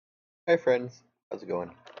Hi friends, how's it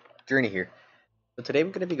going? Journey here. So today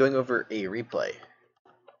I'm going to be going over a replay.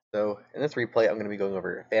 So in this replay I'm going to be going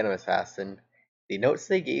over Phantom Assassin. The notes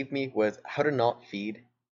they gave me was how to not feed,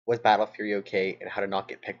 was Battle Fury okay, and how to not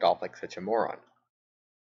get picked off like such a moron.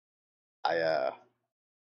 Not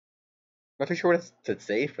too sure what to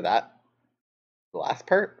say for that. The last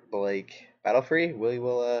part, but like Battle Fury, we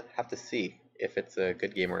will have to see if it's a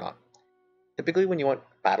good game or not. Typically when you want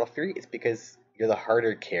Battle Fury, it's because you're the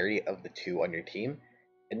harder carry of the two on your team.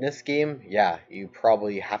 In this game, yeah, you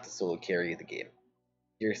probably have to solo carry the game.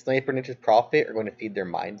 Your Sniper Ninja's Prophet are going to feed their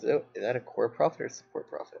mines out. Is that a core prophet or a support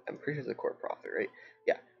prophet? I'm pretty sure it's a core prophet, right?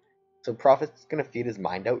 Yeah. So Prophet's going to feed his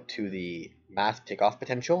mind out to the mass pickoff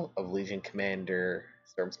potential of Legion Commander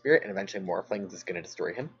Storm Spirit, and eventually Morphlings is going to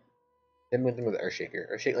destroy him. Then one thing with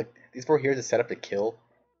Earthshaker. Earthshaker, like, these four heroes are set up to kill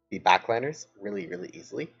the backliners really, really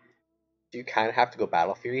easily. So you kind of have to go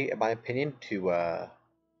Battle Fury, in my opinion, to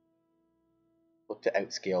look to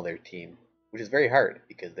outscale their team, which is very hard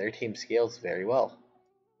because their team scales very well.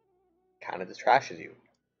 Kind of just trashes you.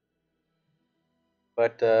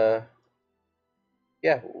 But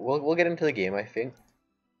yeah, we'll get into the game, I think,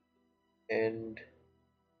 and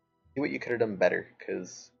see what you could have done better.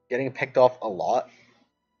 Because getting picked off a lot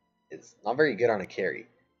is not very good on a carry,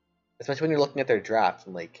 especially when you're looking at their draft.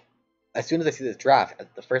 And like, as soon as I see this draft,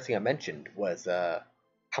 the first thing I mentioned was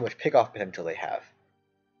how much pickoff potential they have.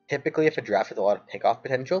 Typically, if a draft has a lot of pickoff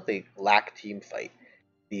potential, they lack team fight.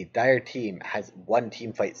 The Dire team has one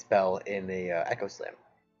team fight spell in a Echo Slam.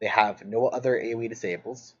 They have no other AoE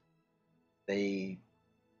disables. They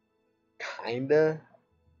kinda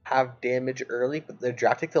have damage early, but their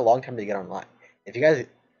draft takes a long time to get online. If you guys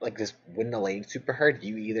like just win the lane super hard,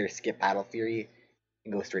 you either skip Battle Fury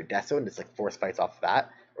and go straight Death Zone and just like force fights off of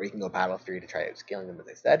that, or you can go Battle Fury to try outscaling them, as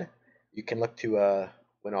I said. You can look to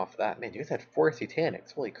win off of that. Man, you guys had 4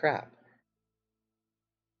 Satanics. Holy crap.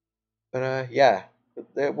 But yeah,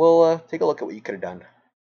 we'll take a look at what you could have done.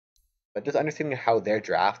 But just understanding how their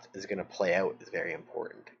draft is going to play out is very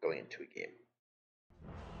important going into a game.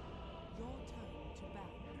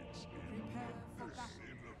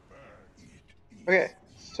 Okay,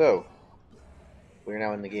 so we're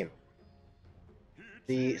now in the game.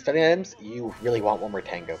 The starting items, you really want one more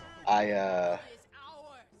tango.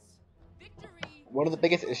 One of the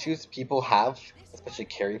biggest issues people have, especially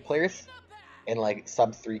carry players, in like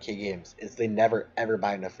sub 3K games, is they never ever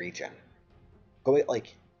buy enough regen. Go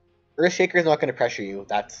like, Earthshaker is not going to pressure you.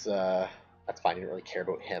 That's fine. You don't really care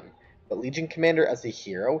about him. But Legion Commander as a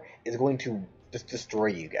hero is going to just destroy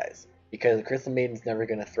you guys because Crystal Maiden's never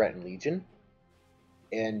going to threaten Legion,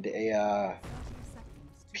 and a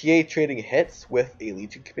PA trading hits with a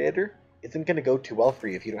Legion Commander isn't going to go too well for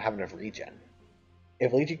you if you don't have enough regen.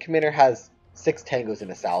 If Legion Commander has 6 tangos in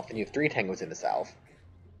the south and you have 3 tangos in the south,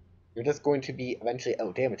 you're just going to be eventually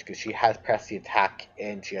outdamaged because she has press the attack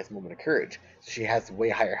and she has Moment of Courage. So she has way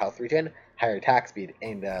higher health regen, higher attack speed,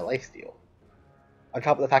 and lifesteal. On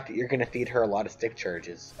top of the fact that you're going to feed her a lot of stick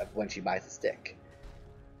charges when she buys a stick.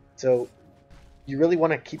 So you really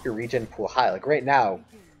want to keep your regen pool high. Like right now,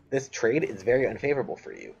 this trade is very unfavorable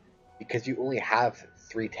for you because you only have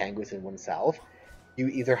 3 tangos in one salve. You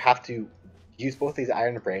either have to use both these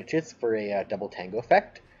iron branches for a double tango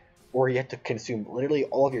effect, or you have to consume literally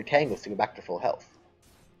all of your tangos to go back to full health.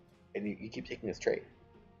 And you keep taking this trade.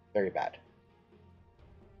 Very bad.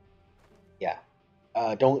 Yeah.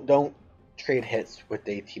 Don't trade hits with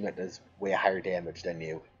a team that does way higher damage than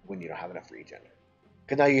you when you don't have enough regen.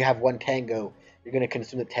 Because now you have one tango, you're going to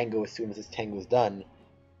consume the tango as soon as this tango is done,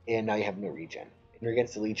 and now you have no regen. And you're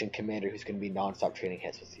against the Legion Commander who's going to be non-stop trading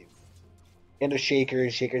hits with you. And a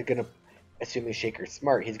Shaker's going to, assuming Shaker's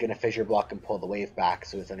smart, he's going to fissure block and pull the wave back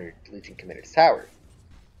so it's under Legion Commander's tower.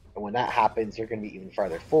 And when that happens, you're going to be even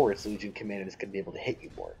farther forward, so Legion Commander is going to be able to hit you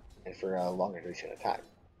more, and for a longer duration of time.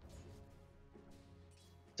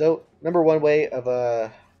 So, number one way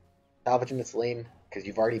of salvaging this lane, because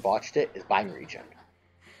you've already botched it, is buying regen.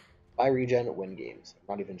 Buy regen, win games.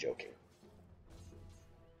 I'm not even joking.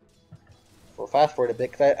 We'll fast forward a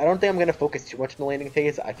bit, because I don't think I'm going to focus too much on the laning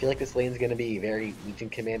phase. I feel like this lane is going to be very Legion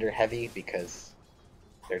Commander heavy, because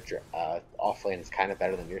their off lane is kind of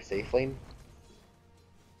better than your safe lane.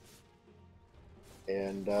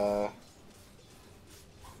 And,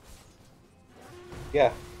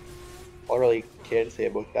 yeah. All I really can say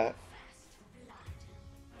about that.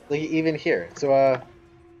 Like, even here. So,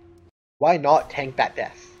 why not tank that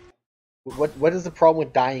death? What is the problem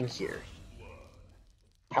with dying here?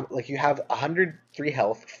 Like, you have 103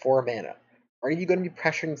 health, 4 mana. Are you going to be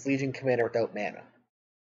pressuring this Legion Commander without mana?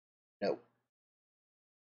 No.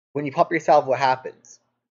 When you pop your salve, what happens?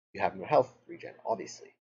 You have no health regen,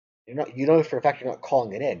 obviously. You know for a fact you're not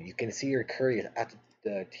calling it in. You can see your curry at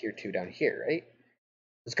the tier 2 down here, right?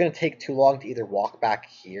 It's going to take too long to either walk back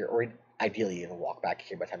here, or ideally even walk back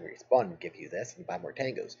here by the time you respawn and give you this and buy more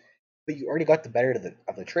tangos. But you already got the better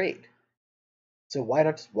of the trade. So why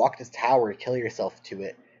not just walk this tower, kill yourself to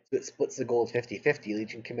it, so it splits the gold 50-50,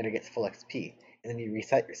 Legion Commander gets full XP, and then you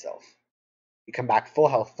reset yourself. You come back full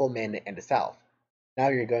health, full mana, and a salve. Now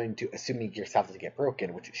you're going to, assuming your salve doesn't get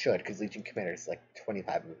broken, which it should, because Legion Commander is like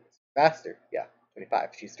 25 minutes faster. Yeah, 25.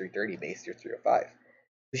 She's 330 base, you're 305.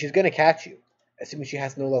 So she's going to catch you, assuming she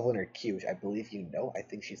has no level in her Q, which I believe you know. I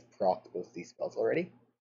think she's procced both these spells already.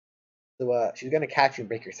 So she's going to catch you and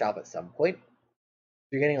break your salve at some point.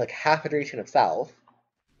 You're getting like half a duration of salve,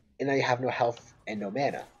 and now you have no health and no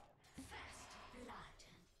mana.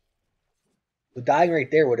 So dying right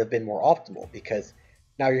there would have been more optimal, because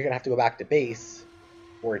now you're going to have to go back to base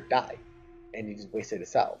or die, and you just wasted a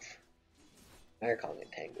salve. Now you're calling it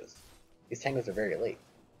tangos. These tangos are very late.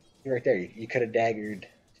 You're right there, you could have daggered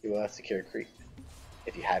to secure creep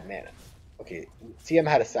if you had mana. Okay, CM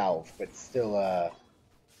had a salve, but still,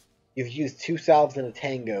 you've used 2 salves and a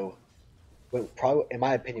tango, but probably, in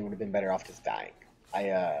my opinion, would have been better off just dying.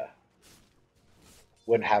 I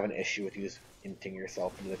wouldn't have an issue with you just inting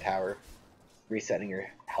yourself into the tower, resetting your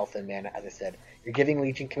health and mana. As I said, you're giving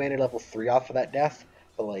Legion Commander level 3 off of that death,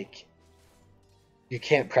 but like, you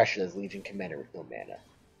can't pressure this Legion Commander with no mana,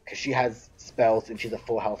 because she has spells and she's a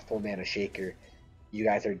full health, full mana shaker. You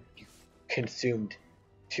guys are consumed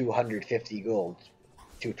 250 gold,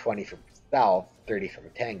 220 from salve, 30 from a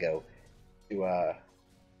tango to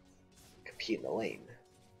compete in the lane.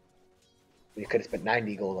 You could have spent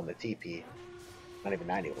 90 gold on the TP, not even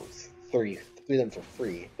 90 gold, 3 of them for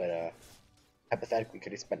free, but hypothetically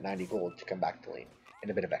could have spent 90 gold to come back to lane and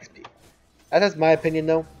a bit of XP. That's my opinion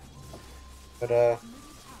though, but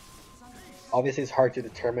obviously it's hard to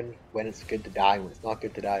determine when it's good to die and when it's not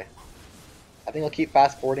good to die. I think I'll keep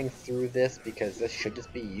fast forwarding through this because this should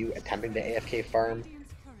just be you attempting to AFK farm.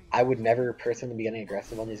 I would never personally be getting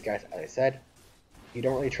aggressive on these guys, as I said. You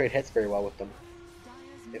don't really trade hits very well with them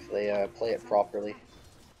if they play it properly.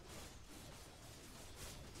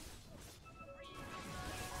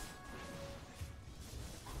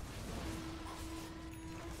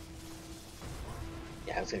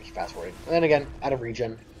 Yeah, I'm just gonna keep fast forwarding. And then again, out of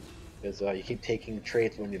regen, because you keep taking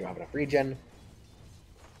trades when you don't have enough regen.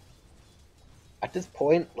 At this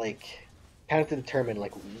point, like, kind of to determine,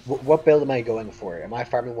 like, what build am I going for? Am I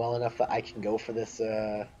farming well enough that I can go for this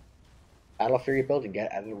Battle Fury build and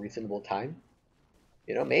get at a reasonable time?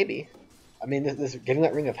 You know, maybe. I mean, this getting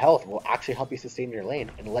that Ring of Health will actually help you sustain your lane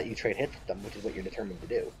and let you trade hits with them, which is what you're determined to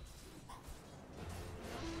do.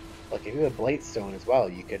 Like, if you have a Blightstone as well,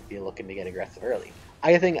 you could be looking to get aggressive early.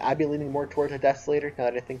 I think I'd be leaning more towards a Desolator now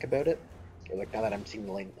that I think about it. Or, like, now that I'm seeing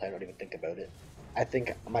the lane play, I don't even think about it. I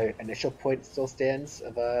think my initial point still stands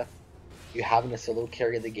of you having a solo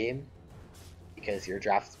carry the game, because your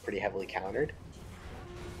draft is pretty heavily countered.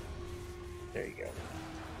 There you go.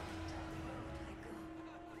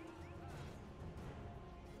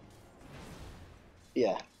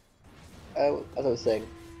 Yeah. As I was saying,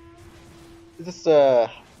 this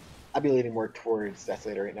I'd be leaning more towards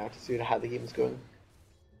Desolator right now to see how the game is going.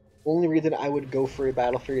 Only reason I would go for a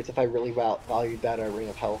Battle Fury is if I really valued that Ring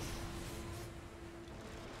of Health.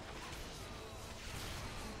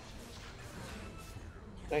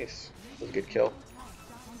 Nice. That was a good kill.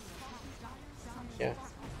 Yeah.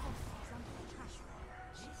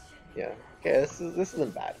 Yeah. Okay, this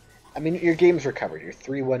isn't bad. I mean, your game's recovered. You're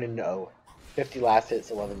 3-1-0. 50 last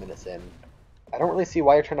hits, 11 minutes in. I don't really see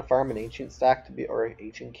why you're trying to farm an ancient stack or an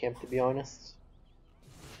ancient camp, to be honest.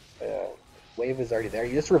 Wave is already there.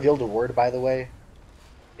 You just revealed a ward, by the way,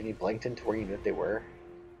 and you blinked into where you knew they were.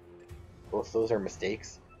 Both those are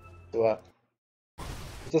mistakes. So,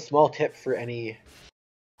 just a small tip for any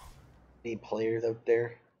players out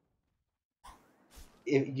there.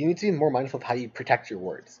 You need to be more mindful of how you protect your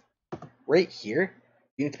wards. Right here,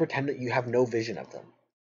 you need to pretend that you have no vision of them.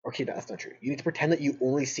 Okay, no, that's not true. You need to pretend that you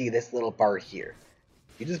only see this little bar here.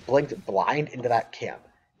 You just blinked blind into that camp.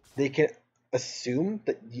 They can assume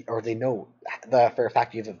that, or they know for a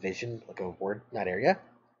fact you have a vision, like a ward in that area,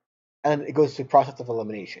 and it goes through process of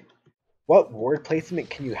elimination. What ward placement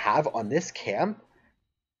can you have on this camp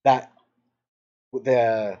that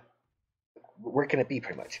where can it be,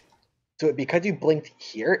 pretty much? So because you blinked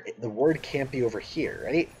here, the ward can't be over here,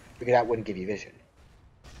 right? Because that wouldn't give you vision.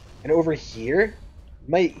 And over here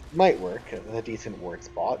might work as a decent ward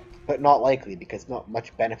spot, but not likely because not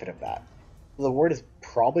much benefit of that. So the ward is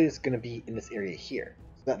probably just going to be in this area here.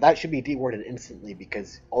 So that should be dewarded instantly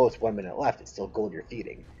because it's 1 minute left, it's still gold you're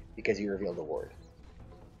feeding because you revealed the ward.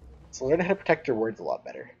 So learn how to protect your wards a lot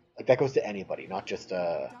better. Like that goes to anybody, not just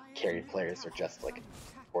carry players or just like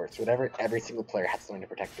wards. Whatever, every single player has to learn to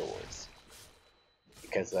protect their wards.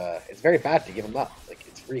 Because it's very bad to give them up. Like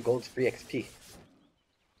it's free gold, it's free XP.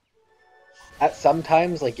 At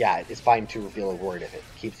sometimes, like yeah, it's fine to reveal a ward if it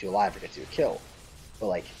keeps you alive or gets you a kill. But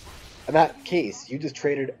like in that case, you just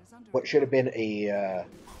traded what should have been a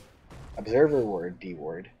observer ward, D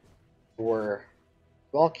ward, for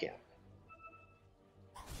wall camp.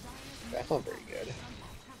 That's not very good.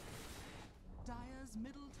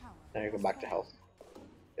 Now you go back to health.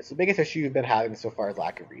 It's the biggest issue you've been having so far is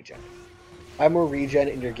lack of regen. Have more regen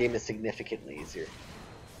and your game is significantly easier.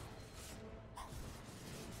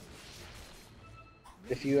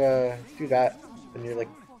 If you do that, then you're like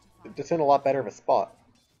just in a lot better of a spot.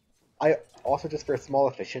 I also, just for a small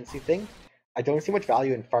efficiency thing, I don't see much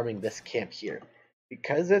value in farming this camp here.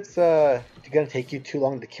 Because it's gonna take you too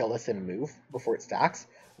long to kill this and move before it stacks,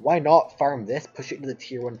 why not farm this, push it into the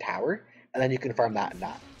tier 1 tower, and then you can farm that and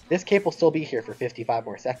that. This camp will still be here for 55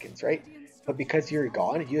 more seconds, right? But because you're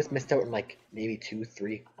gone, you just missed out on like maybe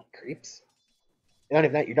 2-3 creeps. And not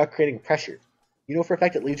even that, you're not creating pressure. You know for a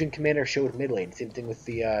fact that Legion Commander showed mid lane, same thing with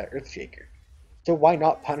the Earthshaker. So why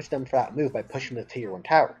not punish them for that move by pushing the tier 1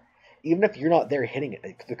 tower? Even if you're not there hitting it,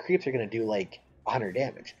 like, the creeps are going to do like 100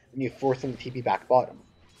 damage, and you force them to TP back bottom.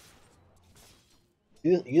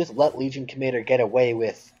 You just let Legion Commander get away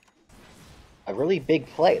with a really big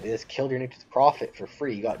play. They just killed your Nature's Prophet for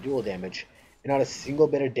free, you got dual damage, and not a single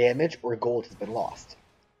bit of damage or gold has been lost.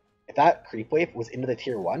 If that creep wave was into the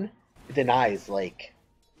tier 1, it denies like,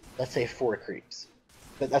 let's say 4 creeps.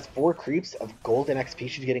 That's 4 creeps of gold and XP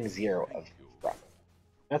she's getting 0 of from.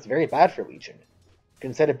 That's very bad for Legion.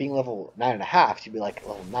 Instead of being level 9.5, she'd be like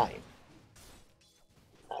level 9.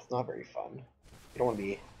 That's not very fun. You don't want to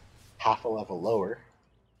be half a level lower.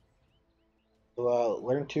 So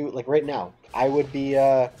learn to, like right now, I would be,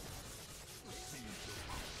 you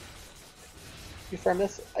farm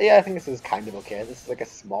this? Yeah, I think this is kind of okay. This is like a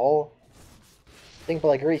small thing, but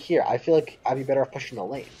like right here, I feel like I'd be better off pushing the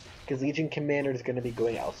lane. Because Legion Commander is going to be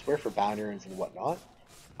going elsewhere for boundaries and whatnot.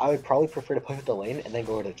 I would probably prefer to push the lane and then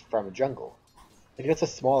go to farm a jungle. Like, it's a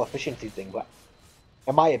small efficiency thing, but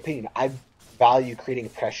in my opinion, I value creating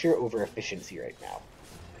pressure over efficiency right now.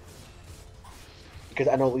 Because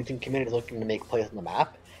I know Legion Commander is looking to make plays on the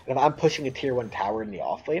map, and if I'm pushing a tier 1 tower in the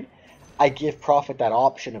offlane, I give Prophet that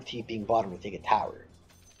option of TPing bottom to take a tower.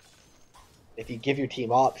 If you give your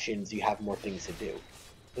team options, you have more things to do.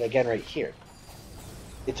 But again, right here,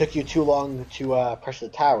 it took you too long to pressure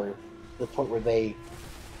the tower to the point where they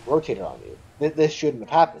rotated on you. This shouldn't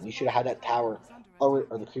have happened. You should have had that tower, or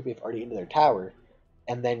the creep wave already into their tower,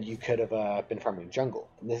 and then you could have been farming jungle.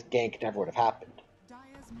 And this gank never would have happened.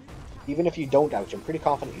 Even if you don't ouch, I'm pretty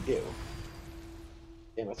confident you do.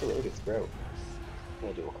 Damn, that's a really good sprout. No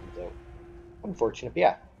idea what comes out. Unfortunate, but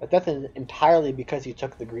yeah. But that's entirely because you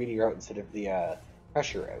took the greedy route instead of the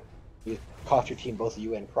pressure route. You cost your team, both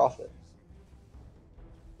you and Prophet.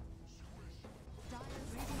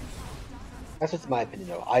 That's just my opinion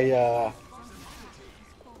though.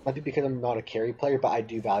 Might be because I'm not a carry player, but I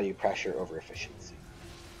do value pressure over efficiency.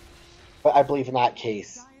 But I believe in that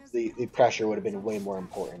case, the pressure would have been way more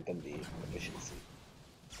important than the efficiency.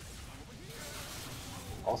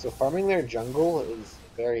 Also, farming their jungle is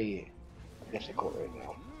very difficult right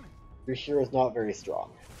now. Your hero is not very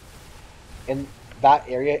strong. And that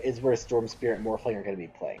area is where Storm Spirit and Morphling are going to be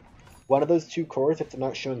playing. One of those 2 cores, if they're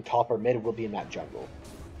not showing top or mid, will be in that jungle.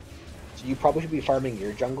 So you probably should be farming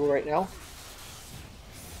your jungle right now.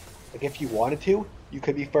 Like if you wanted to, you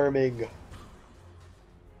could be farming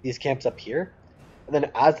these camps up here. And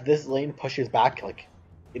then as this lane pushes back like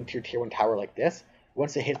into your tier 1 tower like this,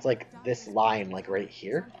 once it hits like this line like right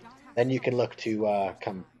here, then you can look to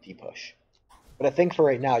come de-push. But I think for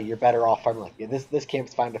right now, you're better off farming like this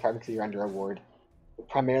camp's fine to farm because you're under a ward. But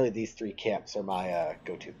primarily these 3 camps are my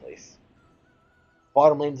go-to place.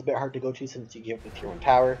 Bottom lane's a bit hard to go to since you give up the tier 1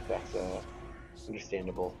 tower. That's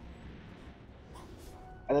understandable.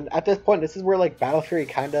 And then at this point, this is where like Battle Fury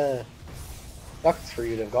kind of sucks for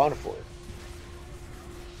you to have gone for it.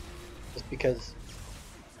 Just because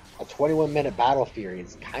a 21-minute Battle Fury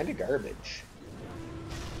is kind of garbage.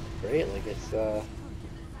 Right? Like it's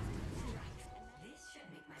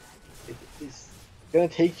gonna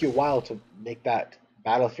take you a while to make that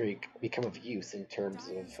Battle Fury become of use in terms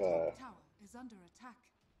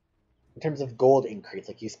of gold increase.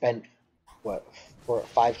 Like you spent what, for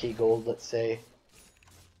 5k gold, let's say.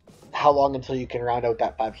 How long until you can round out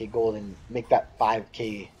that 5k gold and make that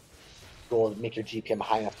 5k gold, make your GPM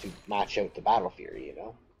high enough to match out the Battle Fury, you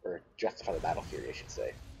know? Or justify the Battle Fury, I should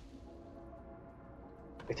say.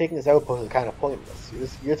 Like, taking this outpost is kind of pointless.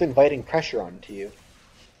 You're just inviting pressure onto you.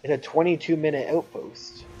 It's a 22-minute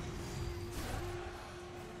outpost.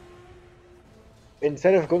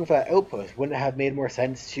 Instead of going for that outpost, wouldn't it have made more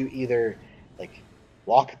sense to either, like,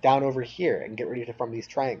 walk down over here and get ready to farm these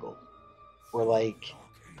triangle? Or, like,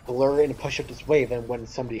 blur and push up this wave, and when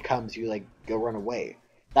somebody comes, you, like, go run away.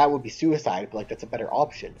 That would be suicide, but, like, that's a better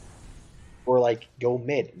option. Or, like, go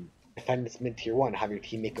mid and defend this mid tier 1, have your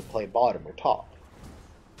team make a play bottom or top.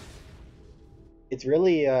 It's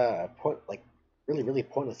really, really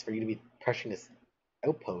pointless for you to be pressuring this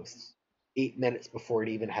outpost 8 minutes before it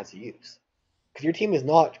even has a use. Because your team is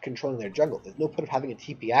not controlling their jungle. There's no point of having a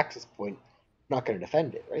TP access point if you're not going to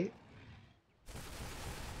defend it, right?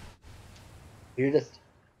 You're just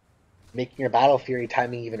making your Battle Fury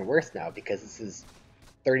timing even worse now, because this is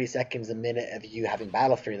 30 seconds a minute of you having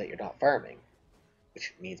Battle Fury that you're not farming.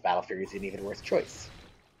 Which means Battle Fury is an even worse choice.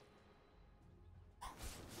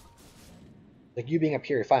 Like, you being up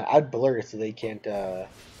here, fine. I'd blur so they can't, a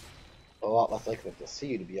lot less likely to see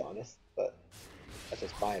you, to be honest. But that's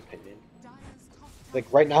just my opinion. Like,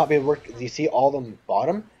 right now, it would work. You see all them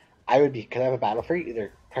bottom, I would be, because I have a Battle Fury,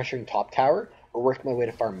 either pressuring top tower or working my way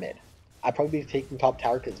to farm mid. I'd probably be taking top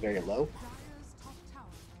tower because it's very low.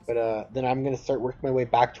 But then I'm going to start working my way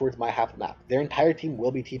back towards my half of the map. Their entire team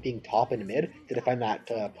will be TPing top and mid to defend that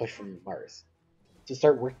push from Mars. So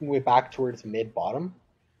start working my way back towards mid bottom.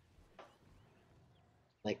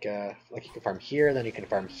 Like you can farm here, then you can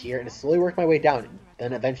farm here, and slowly work my way down.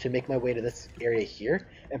 Then eventually make my way to this area here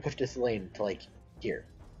and push this lane to like here.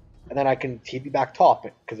 And then I can TP back top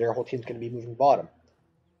because their whole team's going to be moving bottom.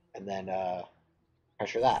 And then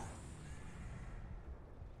pressure that.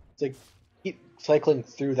 It's like keep cycling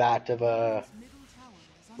through that of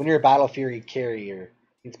when you're a Battle Fury carrier,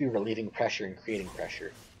 you need to be relieving pressure and creating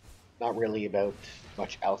pressure. Not really about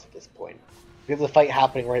much else at this point. Because the fight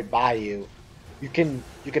happening right by you, you can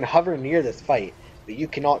hover near this fight, but you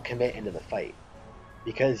cannot commit into the fight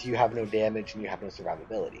because you have no damage and you have no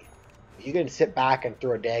survivability. You can sit back and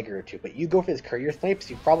throw a dagger or two, but you go for this courier snipes,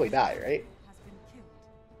 you probably die, right?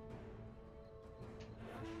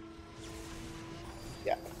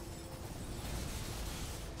 Yeah.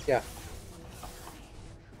 Yeah.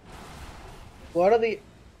 A lot of the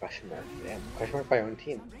question mark by your own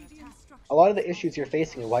team. A lot of the issues you're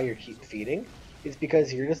facing and why you keep feeding is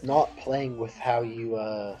because you're just not playing with how you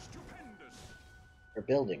are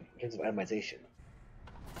building in terms of itemization.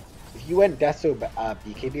 If you went Deso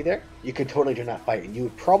BKB there, you could totally do that fight, and you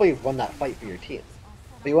would probably have won that fight for your team.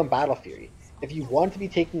 But you went Battle Fury. If you want to be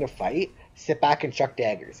taking a fight, sit back and chuck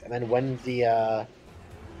daggers, and then when the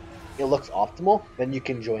it looks optimal, then you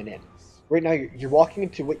can join in. Right now, you're walking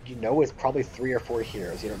into what you know is probably 3 or 4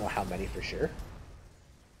 heroes. You don't know how many for sure.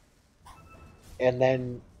 And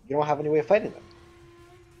then you don't have any way of fighting them.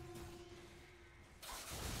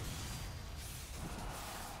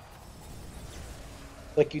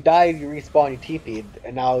 Like, you died, you respawn, you TP'd,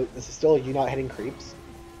 and now this is still you not hitting creeps.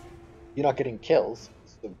 You're not getting kills,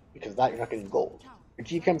 so because of that you're not getting gold. Your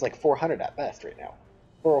GPM's like 400 at best right now.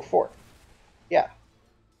 404. Yeah.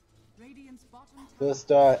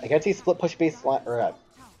 Just, against these split push based or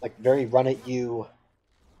like very run at you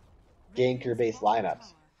gank based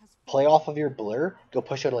lineups, play off of your blur, go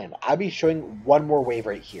push out a lane. I'd be showing one more wave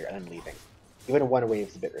right here and then leaving. Even one wave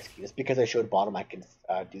is a bit risky. Just because I showed bottom, I can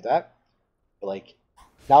do that. But like,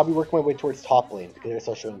 now I'll be working my way towards top lane because they're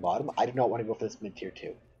still showing bottom. I do not want to go for this mid tier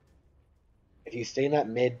 2. If you stay in that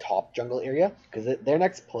mid top jungle area, because their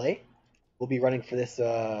next play will be running for this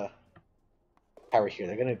tower here.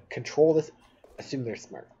 They're going to control this. Assume they're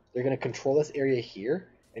smart. They're going to control this area here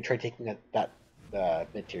and try taking that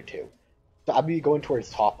mid tier 2. So I'll be going towards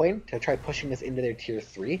top lane to try pushing this into their tier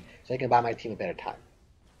 3 so I can buy my team a bit of time.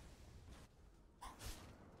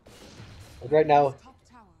 Like right now,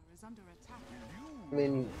 I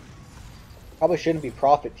mean, probably shouldn't be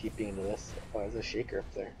profit TPing into this. Oh, there's a shaker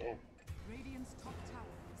up there. Damn.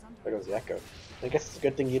 There goes the echo. I guess it's a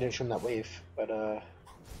good thing you didn't show him that wave, but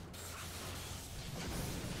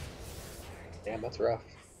damn, that's rough.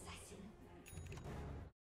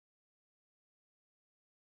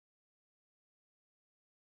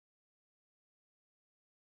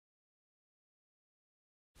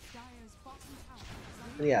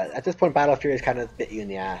 And yeah, at this point, Battle Fury has kind of bit you in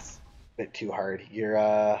the ass a bit too hard.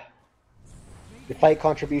 Your fight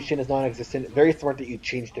contribution is non-existent. Very smart that you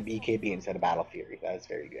changed to BKB instead of Battle Fury. That is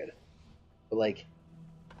very good. But like,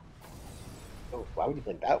 oh, why would you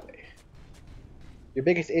blink that way? Your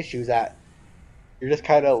biggest issue is that you're just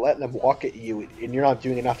kind of letting them walk at you, and you're not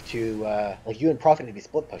doing enough to like you and Prophet need to be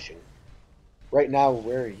split pushing. Right now,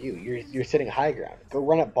 where are you? You're sitting high ground. Go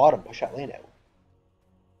run up bottom, push that lane out.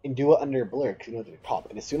 and do it under blur because you know they're top.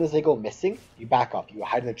 And as soon as they go missing, you back up. You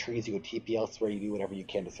hide in the trees. You go TP elsewhere. You do whatever you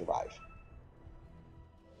can to survive.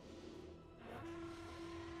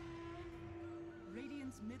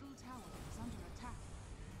 Radiant's middle tower is under attack.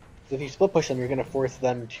 So if you split push them, you're gonna force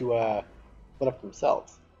them to split up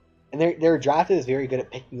themselves. And their draft is very good at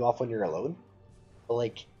picking you off when you're alone. But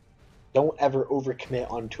like, don't ever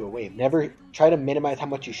overcommit onto a wave. Never try to minimize how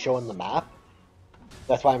much you show on the map.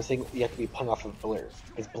 That's why I'm saying you have to be pulling off of blur,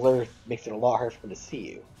 because blur makes it a lot harder for them to see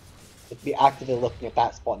you. You have to be actively looking at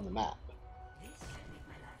that spot on the map.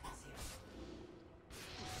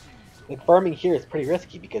 Like farming here is pretty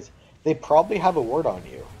risky because they probably have a ward on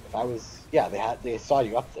you. If I was, yeah, they saw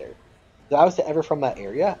you up there. If I was to ever from that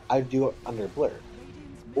area, I'd do it under blur,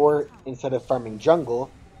 or instead of farming jungle,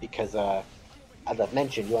 because as I've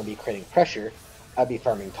mentioned, you want to be creating pressure. I'd be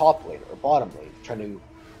farming top lane or bottom lane, trying to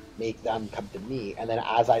make them come to me, and then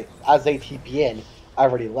as they TP in, I've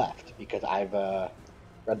already left because I've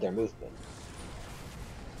read their movement.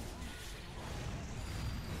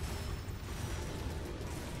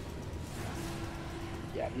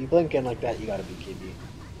 Yeah, if you blink in like that, you gotta be KB.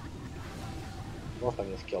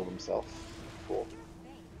 Wolfgang just killed himself. Cool.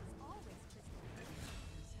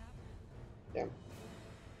 Yeah.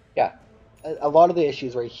 Yeah. A lot of the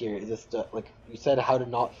issues right here is just like you said, how to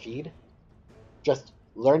not feed. Just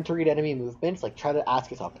learn to read enemy movements. Like try to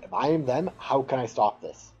ask yourself, if I am them, how can I stop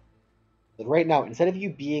this? Like right now, instead of you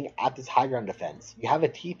being at this high ground defense, you have a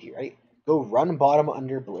TP, right? Go run bottom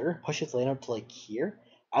under blur, push his lane up to like here.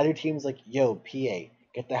 Other teams like, yo, PA,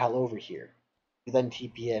 get the hell over here. You then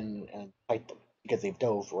TP in and fight them because they've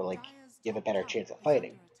dove or like you have a better chance at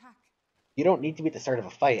fighting. You don't need to be at the start of a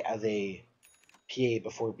fight as a PA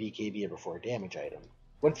before BKB or before a damage item.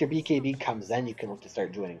 Once your BKB comes, then you can look to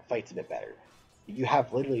start joining fights a bit better. You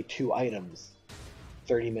have literally 2 items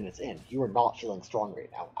 30 minutes in. You are not feeling strong right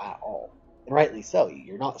now at all. And rightly so.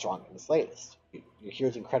 You're not strong in the slightest. Your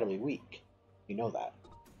hero's incredibly weak. You know that.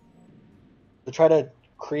 So try to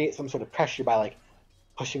create some sort of pressure by like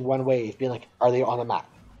pushing one wave, being like, are they on the map?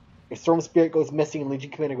 If Storm Spirit goes missing and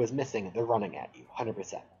Legion Commander goes missing, they're running at you, 100%.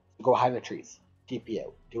 So go hide in the trees,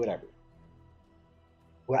 TPO, do whatever.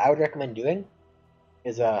 What I would recommend doing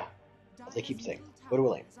is, as I keep saying, go to a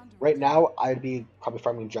lane. Right now, I'd be probably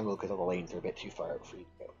farming jungle because all the lanes are a bit too far out for you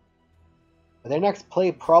to go. But their next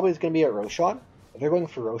play probably is going to be at Roshan. If they're going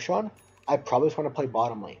for Roshan, I probably just want to play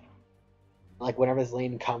bottom lane. Like whenever this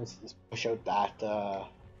lane comes, just push out that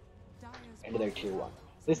into their tier 1.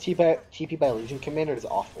 This TP by Legion Commander is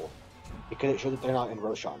awful because it shows that they're not in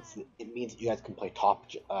Roshan. So it means that you guys can play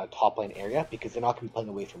top lane area because they're not going to be playing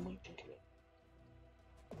away from Legion Commander.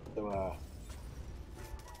 So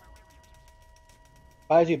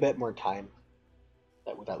buys you a bit more time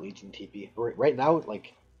with that Legion TP. But right now,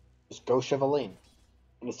 like, just go shove a lane.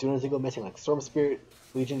 And as soon as they go missing, like Storm Spirit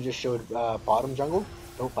Legion just showed bottom jungle,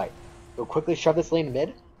 don't fight. Go quickly shove this lane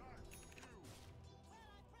mid.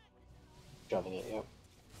 Shoving it, yep.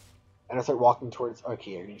 And I start walking towards.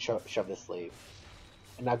 Okay, you're gonna shove this slave.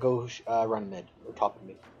 And now go run mid, or top of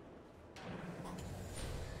mid.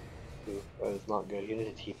 Ooh, that was not good. He needed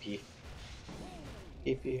a TP.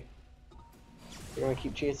 TP. They're gonna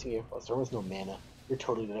keep chasing you. Oh, Storm has no mana. You're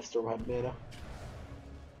totally dead if Storm had mana.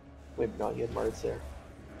 Maybe not, you had Mards there.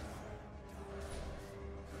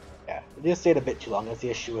 Yeah, they just stayed a bit too long. That's the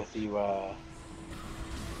issue with you,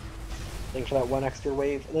 thanks for that one extra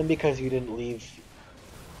wave. And then because you didn't leave,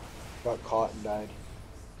 got caught and died.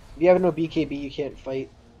 If you have no BKB, you can't fight.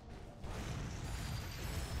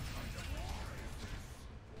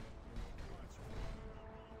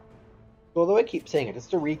 So although I keep saying it,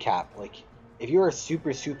 just to recap, like, if you are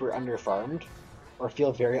super underfarmed, or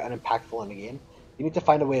feel very unimpactful in a game, you need to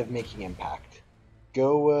find a way of making impact.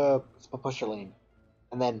 Go push your lane,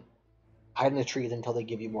 and then hide in the trees until they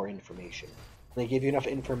give you more information. When they give you enough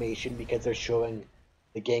information because they're showing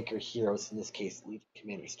the ganker heroes, in this case Legion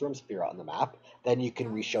Commander Storm Spirit on the map, then you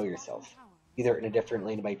can re-show yourself. Either in a different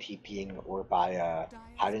lane by TPing or by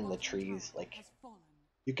hiding in the trees. Like,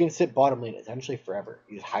 you can sit bottom lane essentially forever.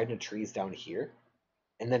 You just hide in the trees down here,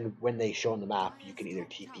 and then when they show on the map, you can either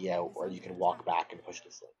TP out or you can walk back and push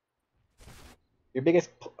this lane. Your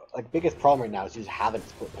biggest problem right now is you just haven't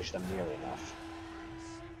split pushed them nearly enough.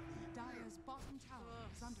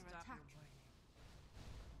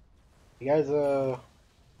 You guys,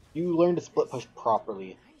 you learn to split push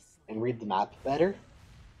properly and read the map better,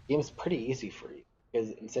 the game's pretty easy for you.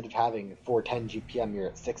 Because instead of having 410 GPM, you're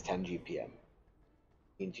at 610 GPM.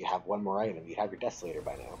 Means you have one more item. You'd have your Desolator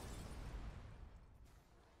by now.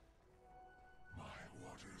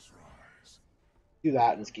 Do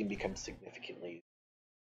that and this game becomes significantly.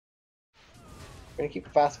 gonna keep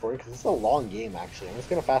fast forward because this is a long game. Actually, I'm just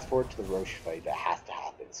gonna fast forward to the Roche fight that has to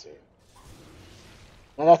happen soon.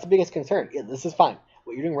 Now that's the biggest concern. Yeah, this is fine.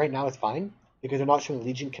 What you're doing right now is fine because they're not showing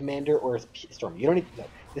Legion Commander or Storm. You don't need no.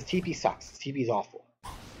 This TP sucks. This TP is awful.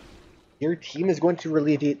 Your team is going to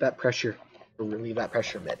relieve that pressure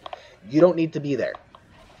mid. You don't need to be there.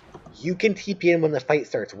 You can TP in when the fight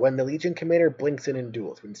starts, when the Legion Commander blinks in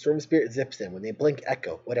duels, when Storm Spirit zips in, when they blink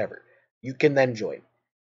Echo, whatever. You can then join.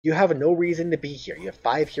 You have no reason to be here. You have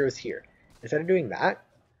 5 heroes here. Instead of doing that,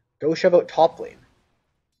 go shove out top lane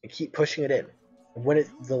and keep pushing it in. And when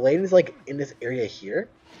the lane is like in this area here,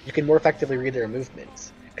 you can more effectively read their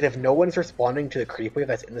movements. Because if no one's responding to the creep wave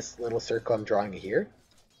that's in this little circle I'm drawing here,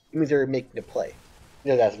 it means they're making a play.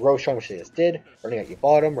 You know, that's Roshan, which they just did, running at your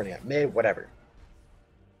bottom, running at mid, whatever.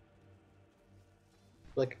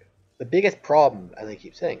 Like, the biggest problem, as I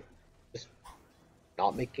keep saying, is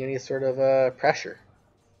not making any sort of pressure.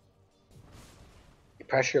 You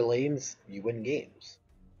pressure lanes, you win games.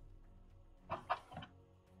 And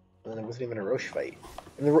there wasn't even a Roche fight.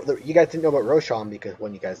 And you guys didn't know about Roshan because,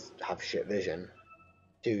 one, you guys have shit vision.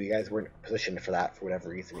 2, you guys weren't positioned for that for whatever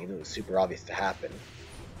reason, even though it was super obvious to happen.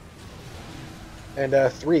 And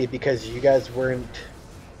 3, because you guys weren't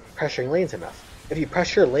pressuring lanes enough. If you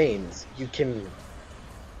pressure lanes, you can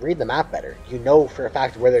read the map better. You know for a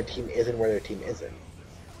fact where their team is and where their team isn't.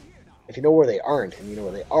 If you know where they aren't and you know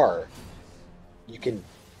where they are, you can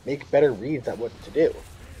make better reads at what to do.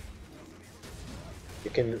 You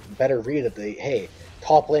can better read that hey,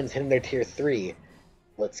 top lane's hitting their tier 3.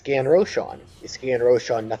 Let's scan Roshan. You scan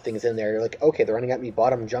Roshan, nothing's in there. You're like, okay, they're running at me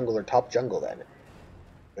bottom jungle or top jungle then.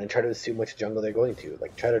 And try to assume which jungle they're going to.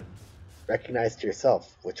 Like, try to recognize to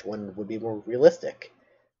yourself which one would be more realistic.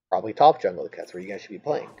 Probably top jungle, because that's where you guys should be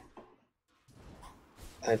playing.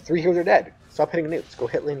 And 3 heroes are dead. Stop hitting nukes. Go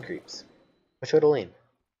hit lane creeps. Push out a lane.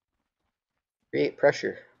 Create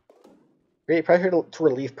pressure. Create pressure to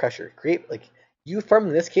relieve pressure. You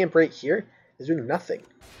farming this camp right here is doing nothing.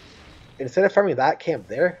 Instead of farming that camp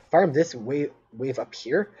there, farm this wave up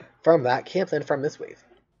here, farm that camp, then farm this wave.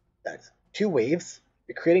 That's 2 waves.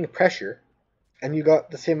 You're creating pressure, and you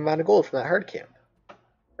got the same amount of gold from that hard camp,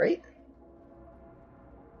 right?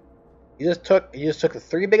 You just took the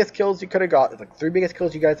 3 biggest kills you could have got, like 3 biggest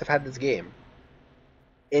kills you guys have had this game,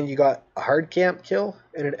 and you got a hard camp kill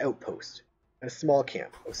and an outpost and a small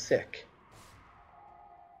camp. Oh, sick!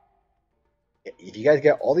 If you guys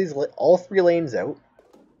get all 3 lanes out,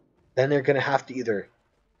 then they're gonna have to either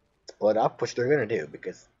split up, which they're gonna do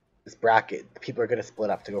because this bracket, the people are gonna split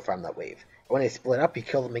up to go farm that wave. And when they split up, you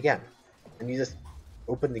kill them again, and you just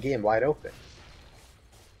open the game wide open.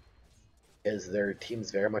 Because their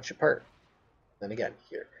team's very much apart. Then again,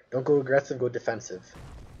 here, don't go aggressive, go defensive.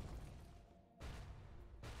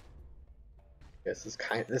 This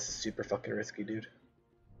is super fucking risky, dude.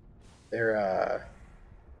 They're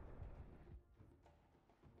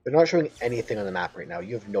not showing anything on the map right now.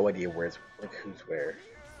 You have no idea who's where.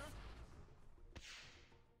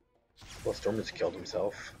 Well, Storm just killed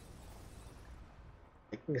himself.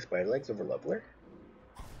 Taking spider legs over leveler?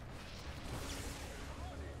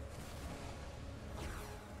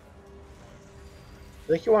 I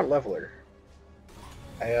think you want leveler.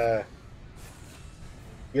 You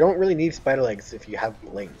don't really need spider legs if you have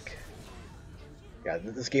Link. Yeah,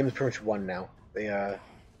 this game is pretty much won now. They're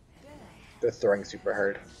throwing super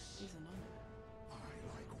hard.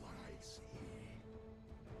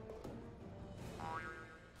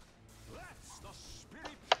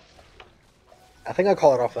 I think I'll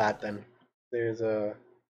call it off that then. There's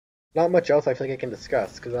not much else I feel like I can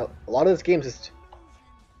discuss because a lot of this game is just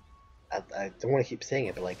I don't want to keep saying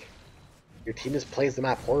it, but like your team just plays the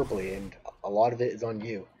map horribly, and a lot of it is on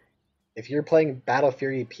you. If you're playing Battle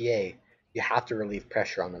Fury PA, you have to relieve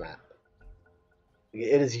pressure on the map.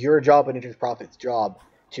 It is your job and Ninja's Prophet's job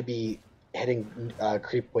to be hitting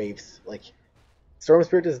creep waves. Like Storm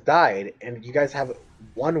Spirit just died, and you guys have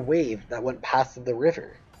 1 wave that went past the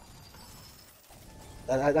river.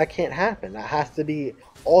 That can't happen. That has to be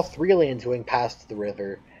all 3 lanes going past the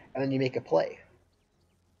river, and then you make a play.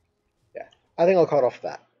 Yeah, I think I'll cut off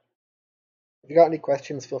that. If you got any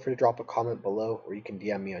questions, feel free to drop a comment below, or you can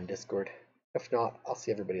DM me on Discord. If not, I'll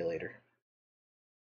see everybody later.